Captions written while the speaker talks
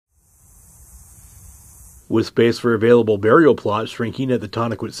With space for available burial plots shrinking at the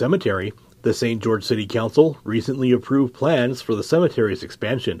Tonaquint Cemetery, the St. George City Council recently approved plans for the cemetery's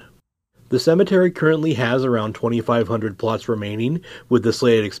expansion. The cemetery currently has around 2,500 plots remaining, with the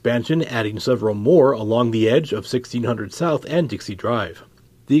slated expansion adding several more along the edge of 1600 South and Dixie Drive.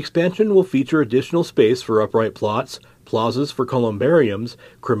 The expansion will feature additional space for upright plots, plazas for columbariums,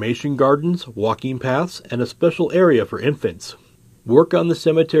 cremation gardens, walking paths, and a special area for infants. Work on the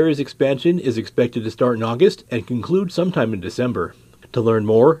cemetery's expansion is expected to start in August and conclude sometime in December. To learn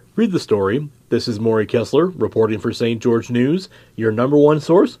more, read the story. This is Mori Kessler reporting for St. George News, your #1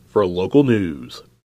 source for local news.